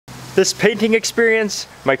This painting experience,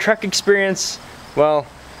 my truck experience, well,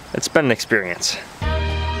 it's been an experience.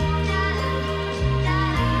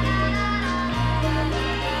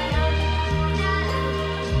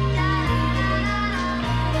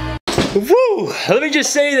 Woo! Let me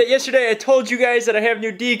just say that yesterday I told you guys that I have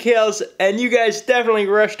new decals, and you guys definitely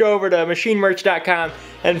rushed over to machinemerch.com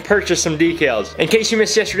and purchased some decals. In case you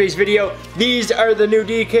missed yesterday's video, these are the new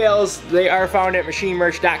decals. They are found at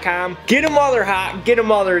machinemerch.com. Get them while they're hot, get them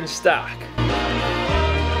while they're in stock.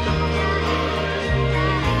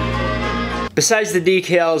 Besides the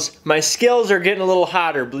decals, my skills are getting a little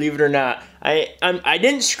hotter, believe it or not. I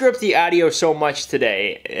didn't script the audio so much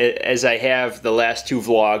today as I have the last two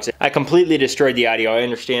vlogs. I completely destroyed the audio, I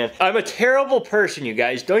understand. I'm a terrible person, you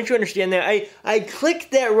guys. Don't you understand that? I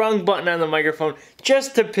clicked that wrong button on the microphone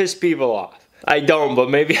just to piss people off. I don't, but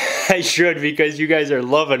maybe I should because you guys are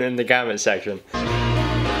loving it in the comment section.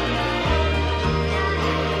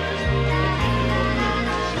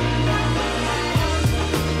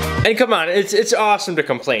 And come on, it's awesome to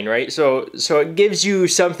complain, right? So it gives you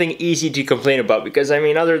something easy to complain about because, I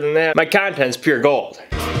mean, other than that, my content's pure gold.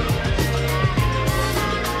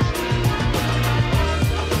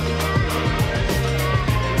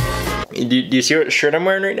 Do you see what shirt I'm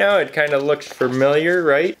wearing right now? It kind of looks familiar,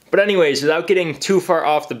 right? But anyways, without getting too far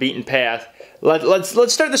off the beaten path, let's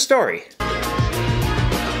start the story.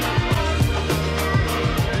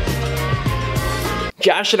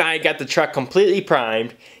 Josh and I got the truck completely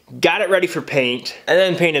primed, got it ready for paint, and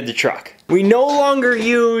then painted the truck. We no longer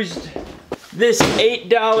used this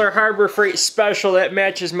 $8 Harbor Freight special that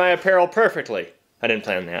matches my apparel perfectly. I didn't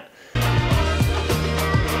plan that.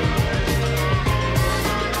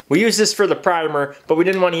 We used this for the primer, but we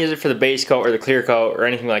didn't want to use it for the base coat or the clear coat or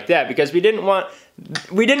anything like that because we didn't want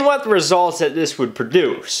the results that this would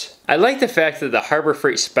produce. I like the fact that the Harbor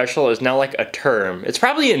Freight Special is now like a term. It's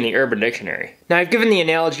probably in the Urban Dictionary. Now, I've given the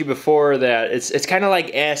analogy before that it's kind of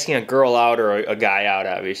like asking a girl out or a guy out,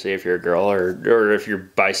 obviously, if you're a girl or if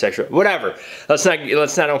you're bisexual, whatever. Let's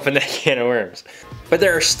not open that can of worms. But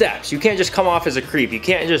there are steps. You can't just come off as a creep. You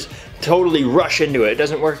can't just totally rush into it. It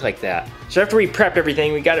doesn't work like that. So after we prepped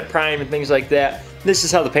everything, we got it primed and things like that, this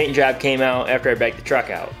is how the paint job came out after I backed the truck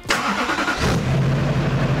out.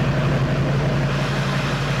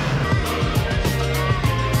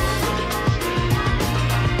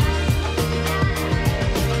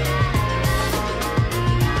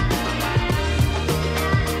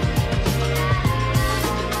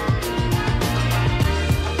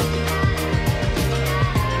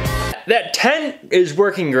 That tent is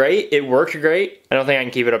working great. It worked great. I don't think I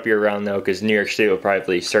can keep it up year round though because New York State will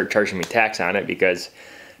probably start charging me tax on it because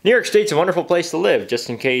New York State's a wonderful place to live, just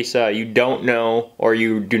in case you don't know or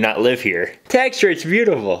you do not live here. Tax rate's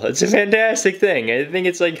beautiful. It's a fantastic thing. I think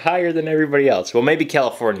it's like higher than everybody else. Well, maybe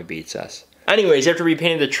California beats us. Anyways, after we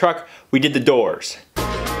painted the truck, we did the doors.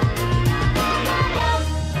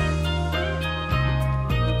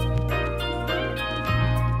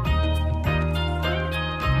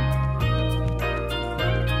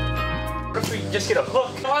 Just get a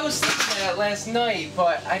hook. Well, I was thinking that last night,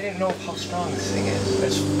 but I didn't know how strong this thing is.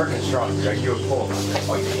 It's freaking strong. You gotta do a pull on it.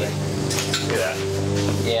 Oh, you can. Look at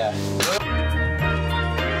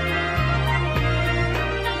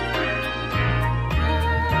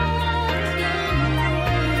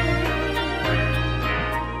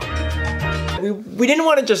that. We didn't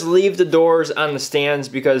want to just leave the doors on the stands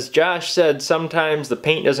because Josh said sometimes the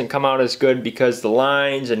paint doesn't come out as good because the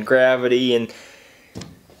lines and gravity and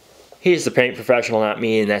he's the paint professional, not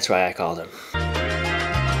me, and that's why I called him.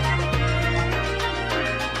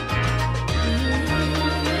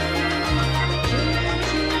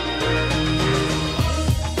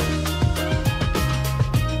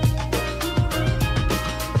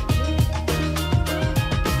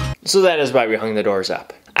 So that is why we hung the doors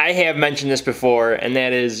up. I have mentioned this before, and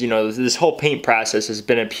that is, you know, this whole paint process has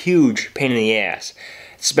been a huge pain in the ass.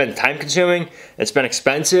 It's been time consuming, it's been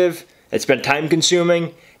expensive, it's been time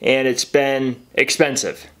consuming, and it's been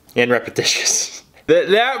expensive and repetitious.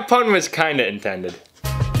 That pun was kinda intended.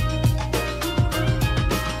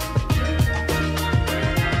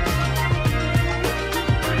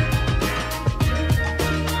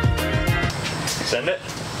 Send it?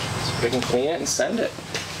 So we can clean it and send it.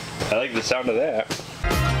 I like the sound of that.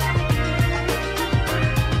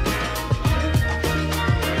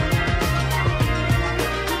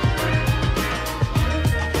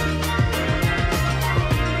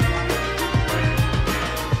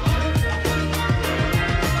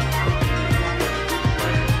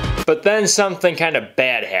 But then something kind of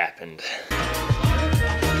bad happened.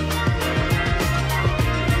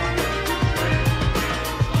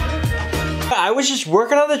 I was just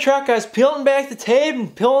working on the truck. I was peeling back the tape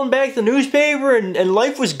and peeling back the newspaper, and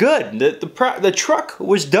life was good. The truck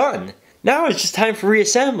was done. Now it's just time for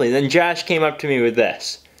reassembly. Then Josh came up to me with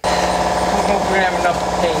this. I don't know if we're gonna have enough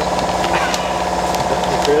paint.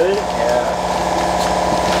 Really? Yeah.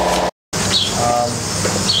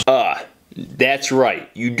 That's right.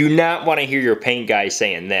 You do not want to hear your paint guy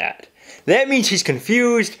saying that. That means he's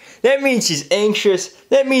confused. That means he's anxious.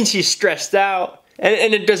 That means he's stressed out.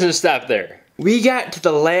 And it doesn't stop there. We got to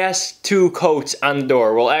the last 2 coats on the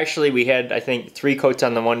door. Well, actually, we had, I think, 3 coats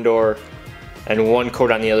on the one door and 1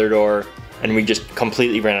 coat on the other door, and we just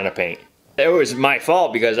completely ran out of paint. It was my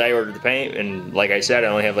fault because I ordered the paint, and like I said, I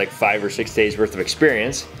only have like 5 or 6 days worth of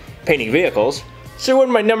experience painting vehicles. So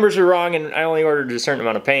when my numbers are wrong and I only ordered a certain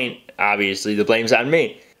amount of paint, obviously the blame's on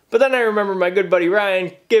me. But then I remember my good buddy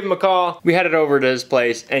Ryan, gave him a call, we headed over to his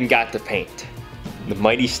place and got the paint. The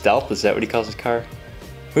Mighty Stealth, is that what he calls his car?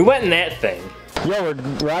 We went in that thing. Yeah, we're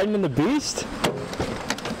riding in the Beast?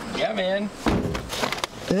 Yeah, man.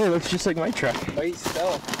 Hey, it looks just like my truck. Mighty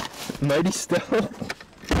Stealth. Mighty Stealth.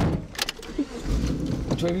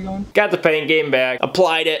 Which way are we going? Got the paint, gave him back,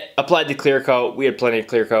 applied the clear coat. We had plenty of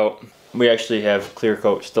clear coat. We actually have clear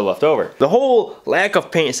coat still left over. The whole lack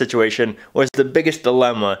of paint situation was the biggest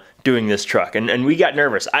dilemma doing this truck, and we got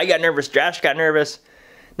nervous. I got nervous, Josh got nervous.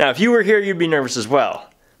 Now, if you were here, you'd be nervous as well.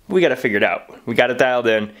 We got it figured out. We got it dialed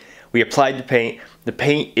in. We applied the paint. The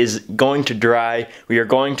paint is going to dry. We are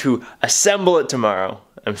going to assemble it tomorrow.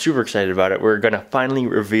 I'm super excited about it. We're gonna finally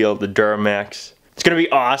reveal the DURAMAX. It's gonna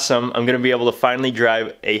be awesome. I'm gonna be able to finally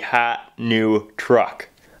drive a hot new truck.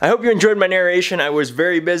 I hope you enjoyed my narration. I was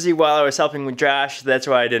very busy while I was helping with Josh. That's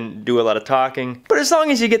why I didn't do a lot of talking. But as long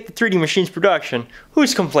as you get the 3D Machines production,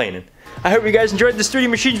 who's complaining? I hope you guys enjoyed this 3D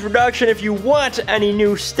Machines production. If you want any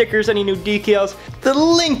new stickers, any new decals, the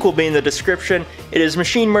link will be in the description. It is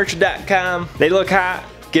machinemerch.com. They look hot.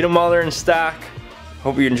 Get them while they're in stock.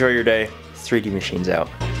 Hope you enjoy your day. 3D Machines out.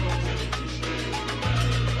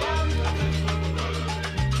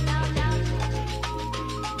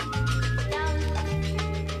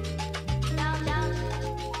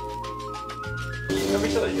 Don't be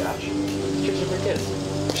silly, Josh. Tricks are for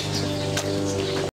kids.